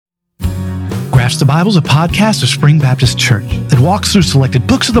Crafts the Bible is a podcast of Spring Baptist Church that walks through selected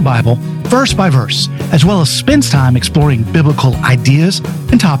books of the Bible, verse by verse, as well as spends time exploring biblical ideas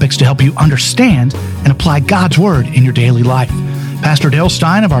and topics to help you understand and apply God's Word in your daily life. Pastor Dale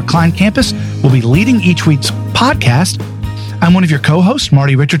Stein of our Klein campus will be leading each week's podcast. I'm one of your co-hosts,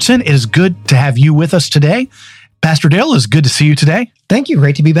 Marty Richardson. It is good to have you with us today. Pastor Dale, it's good to see you today. Thank you.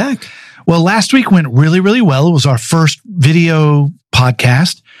 Great to be back. Well, last week went really, really well. It was our first video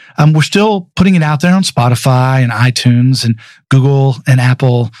podcast. We're still putting it out there on Spotify and iTunes and Google and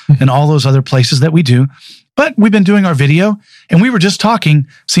Apple and all those other places that we do. But we've been doing our video, and we were just talking.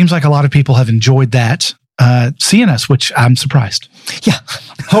 Seems like a lot of people have enjoyed that, seeing us, which I'm surprised. Yeah.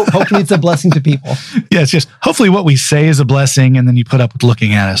 Hopefully it's a blessing to people. Yeah, it's just hopefully what we say is a blessing, and then you put up with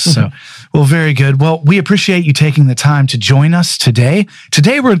looking at us. So, well, very good. Well, we appreciate you taking the time to join us today.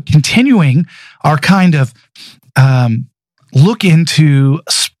 Today, we're continuing our kind of look into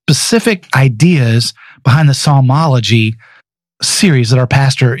specific ideas behind the psalmology series that our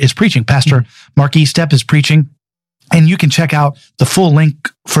pastor is preaching. Pastor Mark Estep is preaching, and you can check out the full link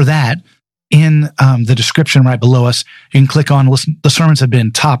for that in the description right below us. You can click on listen. The sermons have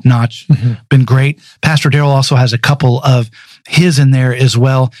been top notch, been great. Pastor Darrell also has a couple of his in there as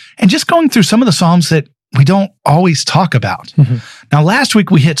well. And just going through some of the Psalms that we don't always talk about. Now, last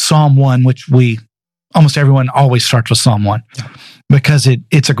week we hit Psalm 1, which almost everyone always starts with Psalm 1 because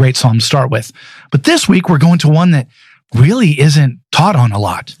it's a great Psalm to start with. But this week we're going to one that really isn't taught on a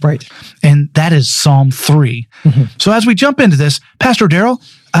lot. Right. And that is Psalm 3. So as we jump into this, Pastor Darrell,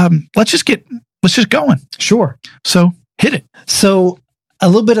 let's just get going. Sure. So hit it. So a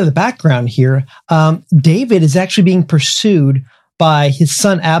little bit of the background here. David is actually being pursued by his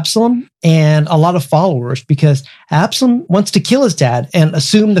son Absalom and a lot of followers because Absalom wants to kill his dad and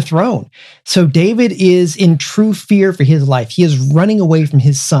assume the throne. So David is in true fear for his life. He is running away from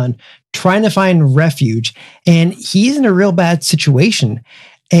his son, trying to find refuge, and he's in a real bad situation.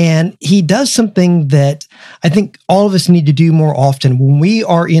 And he does something that I think all of us need to do more often. When we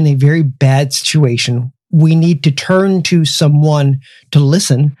are in a very bad situation, we need to turn to someone to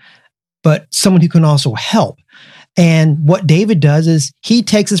listen, but someone who can also help. And what David does is he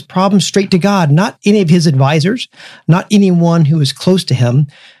takes his problem straight to God, not any of his advisors, not anyone who is close to him,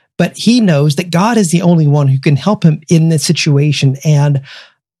 but he knows that God is the only one who can help him in this situation. And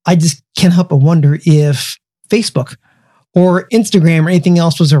I just can't help but wonder if Facebook or Instagram or anything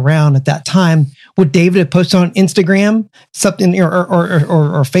else was around at that time, would David have posted on Instagram something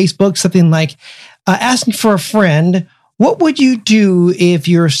or Facebook, something like asking for a friend, what would you do if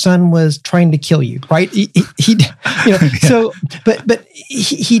your son was trying to kill you? Right? So, but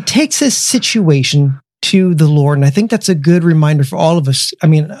he takes his situation to the Lord, and I think that's a good reminder for all of us. I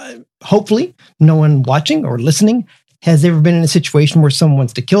mean, hopefully, no one watching or listening has ever been in a situation where someone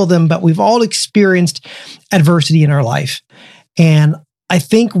wants to kill them, but we've all experienced adversity in our life, and I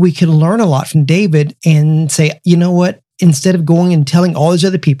think we can learn a lot from David and say, you know what? Instead of going and telling all these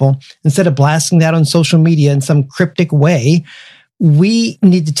other people, instead of blasting that on social media in some cryptic way, we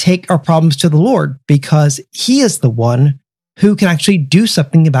need to take our problems to the Lord because He is the one who can actually do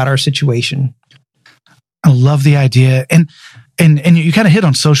something about our situation. I love the idea. And you kind of hit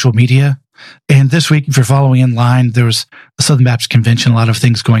on social media. And this week, if you're following in line, there was the Southern Baptist Convention, a lot of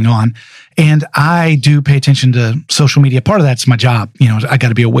things going on. And I do pay attention to social media. Part of that's my job. I got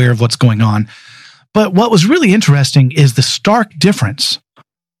to be aware of what's going on. But what was really interesting is the stark difference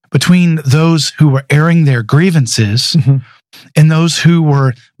between those who were airing their grievances and those who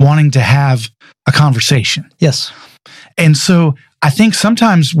were wanting to have a conversation. Yes. And so I think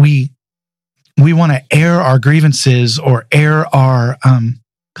sometimes we want to air our grievances or air our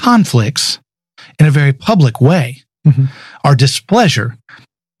conflicts in a very public way, our displeasure,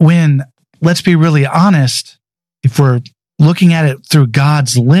 when, let's be really honest, if we're looking at it through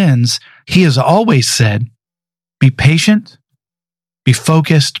God's lens, He has always said, be patient, be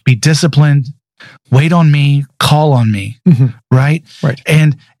focused, be disciplined, wait on me, call on me, right? Right.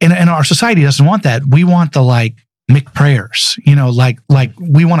 And our society doesn't want that. We want the Mick prayers, like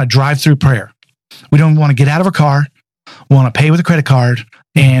we want to drive through prayer. We don't want to get out of our car. We want to pay with a credit card,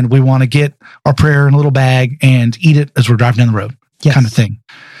 and we want to get our prayer in a little bag and eat it as we're driving down the road, kind of thing.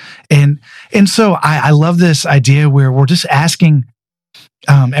 And so I love this idea where we're just asking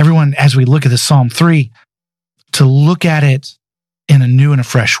everyone, as we look at this Psalm 3, to look at it in a new and a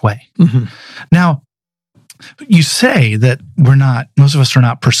fresh way. Now, you say that most of us are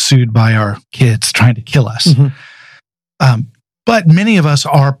not pursued by our kids trying to kill us. But many of us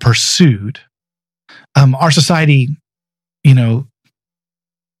are pursued. Our society, we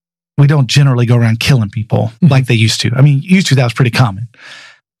don't generally go around killing people like they used to. I mean, that was pretty common.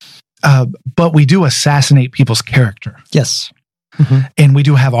 but we do assassinate people's character. Yes. And we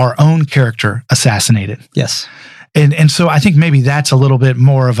do have our own character assassinated. Yes. And so I think maybe that's a little bit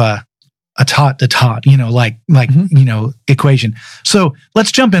more of a tot to tot, equation. So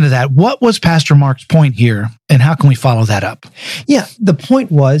let's jump into that. What was Pastor Mark's point here, and how can we follow that up? Yeah, the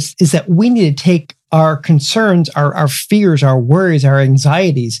point is that we need to take our concerns, our fears, our worries, our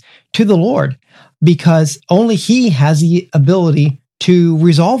anxieties to the Lord, because only He has the ability to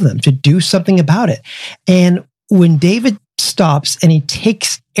resolve them, to do something about it. And when David stops and he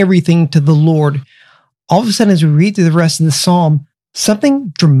takes everything to the Lord, all of a sudden, as we read through the rest of the Psalm, something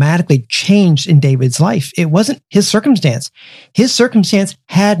dramatically changed in David's life. It wasn't his circumstance. His circumstance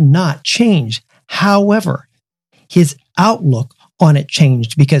had not changed. However, his outlook on it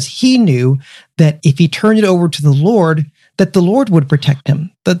changed, because he knew that if he turned it over to the Lord, that the Lord would protect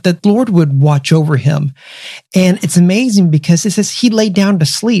him, that the Lord would watch over him. And it's amazing because it says he laid down to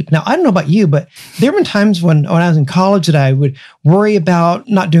sleep. Now, I don't know about you, but there have been times when I was in college that I would worry about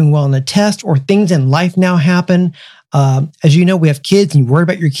not doing well on the test, or things in life now happen. As you know, we have kids, and you worry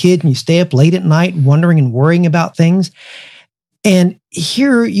about your kid, and you stay up late at night wondering and worrying about things. And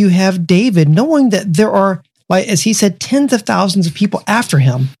here you have David knowing that there are, like, as he said, tens of thousands of people after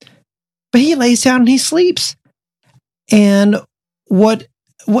him, but he lays down and he sleeps. And what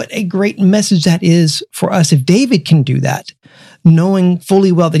a great message that is for us. If David can do that, knowing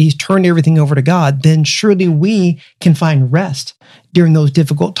fully well that he's turned everything over to God, then surely we can find rest during those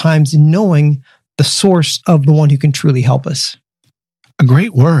difficult times, knowing the source of the one who can truly help us. A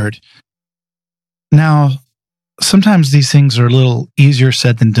great word. Now, sometimes these things are a little easier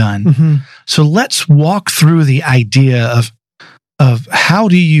said than done. So let's walk through the idea of how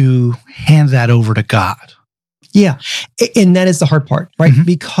do you hand that over to God? Yeah. And that is the hard part, right?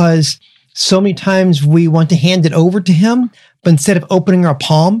 Because so many times we want to hand it over to Him, but instead of opening our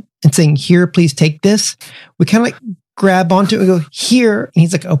palm and saying, "Here, please take this," we kind of like grab onto it and go, "Here." And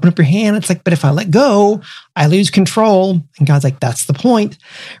He's like, "Open up your hand." It's like, but if I let go, I lose control. And God's like, that's the point,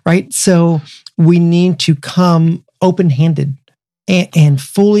 right? So we need to come open-handed and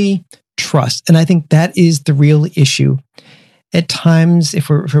fully trust. And I think that is the real issue. At times, if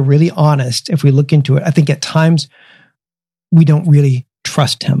we're really honest, if we look into it, I think at times we don't really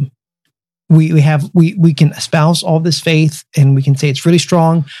trust Him. We can espouse all this faith and we can say it's really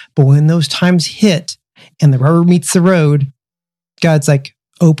strong, but when those times hit and the rubber meets the road, God's like,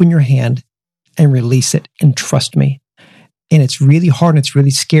 open your hand and release it and trust me. And it's really hard and it's really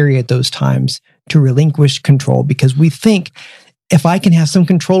scary at those times to relinquish control, because we think, if I can have some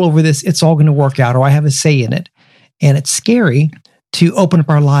control over this, it's all going to work out, or I have a say in it. And it's scary to open up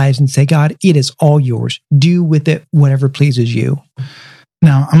our lives and say, God, it is all yours. Do with it whatever pleases you.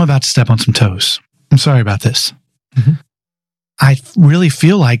 Now, I'm about to step on some toes. I'm sorry about this. I really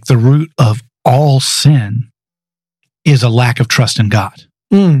feel like the root of all sin is a lack of trust in God.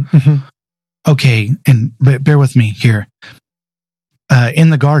 Okay, and bear with me here.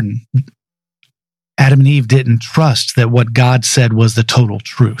 In the garden, Adam and Eve didn't trust that what God said was the total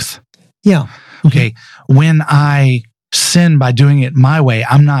truth. Yeah. Okay, when I sin by doing it my way,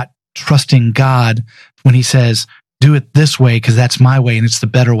 I'm not trusting God when He says, do it this way because that's my way and it's the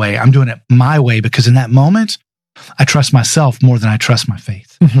better way. I'm doing it my way because in that moment, I trust myself more than I trust my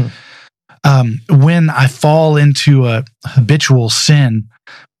faith. When I fall into a habitual sin,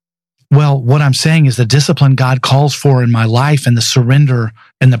 well, what I'm saying is the discipline God calls for in my life and the surrender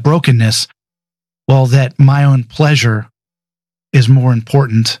and the brokenness, well, that my own pleasure is more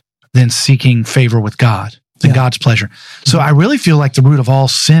important than seeking favor with God, than God's pleasure. So I really feel like the root of all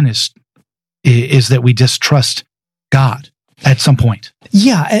sin is that we distrust God at some point.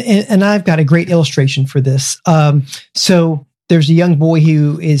 Yeah, and I've got a great illustration for this. So there's a young boy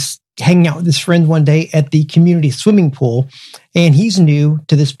who is hanging out with his friend one day at the community swimming pool, and he's new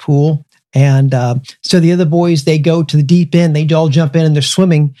to this pool. And so the other boys, they go to the deep end, they all jump in and they're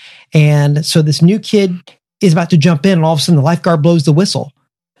swimming. And so this new kid is about to jump in, and all of a sudden the lifeguard blows the whistle.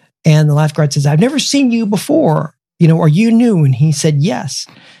 And the lifeguard says, "I've never seen you before. Are you new?" And he said, "Yes."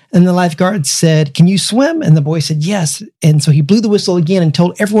 And the lifeguard said, "Can you swim?" And the boy said, "Yes." And so he blew the whistle again and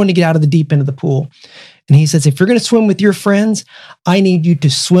told everyone to get out of the deep end of the pool. And he says, "If you're going to swim with your friends, I need you to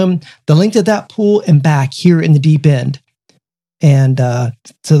swim the length of that pool and back here in the deep end." And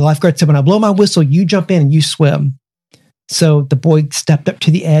so the lifeguard said, "When I blow my whistle, you jump in and you swim." So the boy stepped up to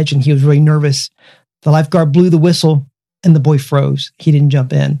the edge and he was really nervous. The lifeguard blew the whistle and the boy froze. He didn't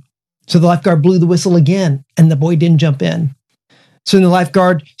jump in. So the lifeguard blew the whistle again and the boy didn't jump in. So then the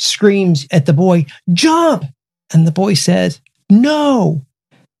lifeguard screams at the boy, "Jump!" And the boy says, "No."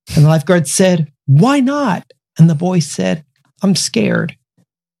 And the lifeguard said, "Why not?" And the boy said, "I'm scared."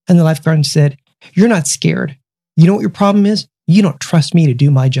 And the lifeguard said, "You're not scared. You know what your problem is? You don't trust me to do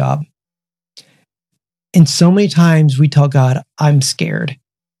my job." And so many times we tell God, "I'm scared."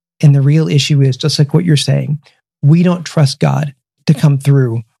 And the real issue is, just like what you're saying, we don't trust God to come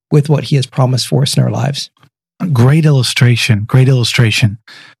through with what he has promised for us in our lives. Great illustration. Great illustration.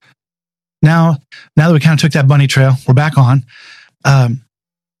 Now that we kind of took that bunny trail, we're back on.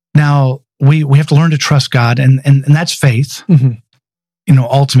 Now we have to learn to trust God, and that's faith,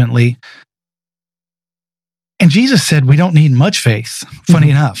 ultimately. And Jesus said we don't need much faith, funny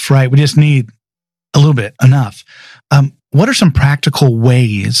enough, right? We just need a little bit, enough. What are some practical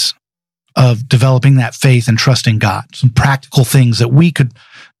ways of developing that faith and trusting God? Some practical things that we could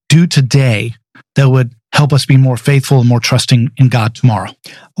do today that would help us be more faithful and more trusting in God tomorrow.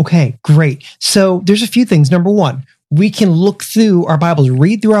 Okay, great. So there's a few things. Number one, we can look through our Bibles,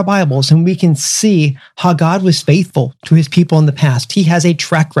 read through our Bibles, and we can see how God was faithful to his people in the past. He has a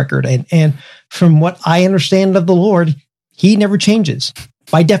track record. And from what I understand of the Lord, he never changes.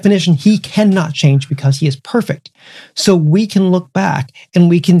 By definition, he cannot change because he is perfect. So we can look back and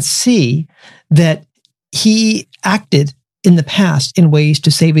we can see that he acted in the past in ways to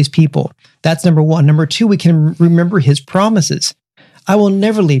save his people. That's number one. Number two, we can remember his promises. I will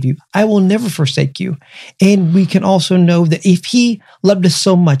never leave you. I will never forsake you. And we can also know that if he loved us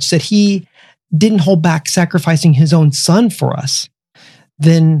so much that he didn't hold back sacrificing his own son for us,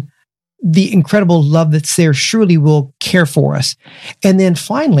 then the incredible love that's there surely will care for us. And then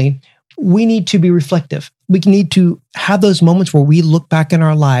finally, we need to be reflective. We need to have those moments where we look back in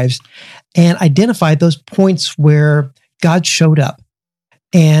our lives and identify those points where God showed up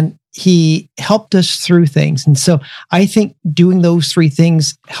and he helped us through things. And so I think doing those three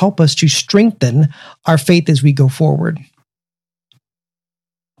things help us to strengthen our faith as we go forward.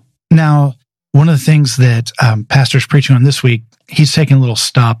 Now, one of the things that Pastor's preaching on this week, he's taking a little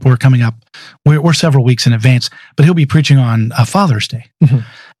stop. We're coming up, we're several weeks in advance, but he'll be preaching on Father's Day.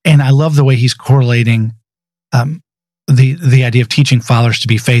 And I love the way he's correlating the idea of teaching fathers to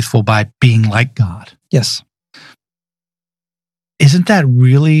be faithful by being like God. Yes. Isn't that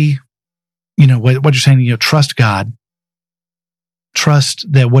really, what you're saying, trust God,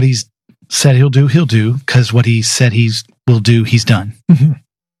 trust that what he's said he'll do, because what he said will do, he's done.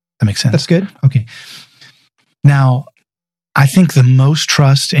 That makes sense. That's good. Okay. Now, I think the most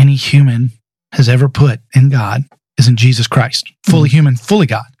trust any human has ever put in God is in Jesus Christ, fully human, fully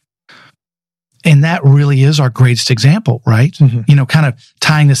God. And that really is our greatest example, right? Kind of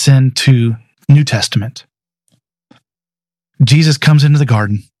tying this into New Testament. Jesus comes into the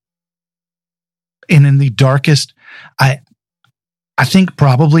garden, and in the darkest, I think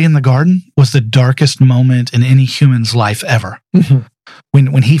probably in the garden was the darkest moment in any human's life ever.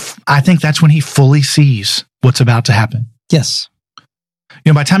 I think that's when he fully sees what's about to happen. Yes.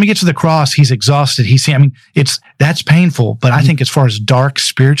 By the time he gets to the cross, he's exhausted. That's painful, but I think as far as dark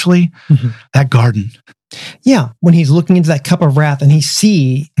spiritually, that garden. Yeah. When he's looking into that cup of wrath and he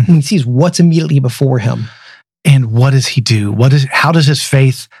sees what's immediately before him. And what does he do? How does his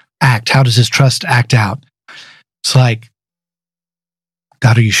faith act? How does his trust act out? It's like,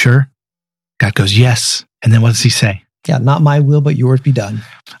 God, are you sure? God goes, yes. And then what does he say? Yeah, not my will, but yours be done.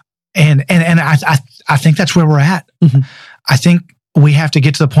 And I think that's where we're at. I think we have to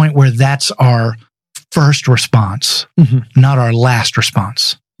get to the point where that's our first response, not our last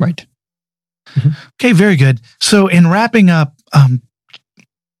response. Right. Okay, very good. So in wrapping up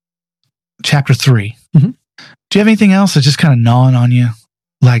chapter 3, do you have anything else that's just kind of gnawing on you?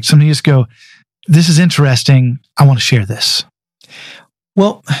 Like somebody just go, this is interesting. I want to share this.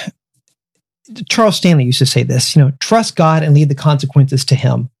 Well, Charles Stanley used to say this, trust God and leave the consequences to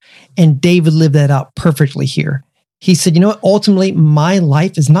him. And David lived that out perfectly here. He said, ultimately, my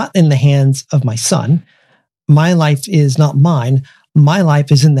life is not in the hands of my son. My life is not mine. My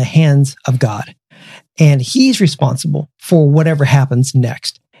life is in the hands of God. And he's responsible for whatever happens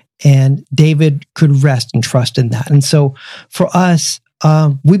next. And David could rest and trust in that. And so for us,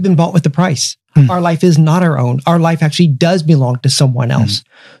 we've been bought with a price. Our life is not our own. Our life actually does belong to someone else.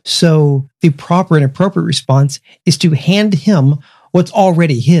 So the proper and appropriate response is to hand him what's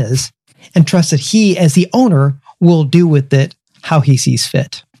already his and trust that he, as the owner, will do with it how he sees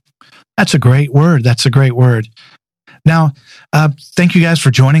fit. That's a great word. Now, thank you guys for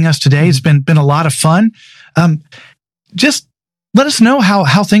joining us today. It's been a lot of fun. Just let us know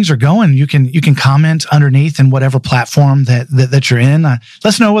how things are going. You can comment underneath in whatever platform that you're in. Let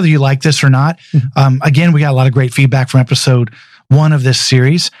us know whether you like this or not. Again, we got a lot of great feedback from episode 1 of this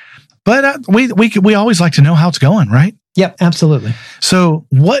series, but we always like to know how it's going, right? Yep, absolutely. So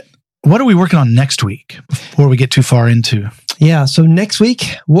what are we working on next week before we get too far into? Yeah. So next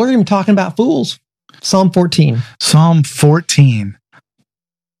week, we're going to be talking about fools. Psalm 14. Psalm 14.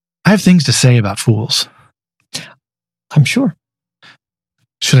 I have things to say about fools. I'm sure.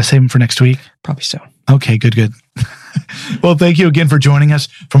 Should I save them for next week? Probably so. Okay, good. Well, thank you again for joining us.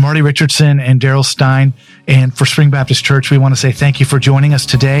 For Marty Richardson and Daryl Stein, and for Spring Baptist Church, we want to say thank you for joining us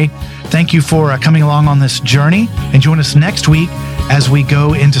today. Thank you for coming along on this journey, and join us next week as we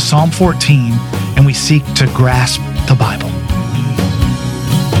go into Psalm 14 and we seek to grasp the Bible.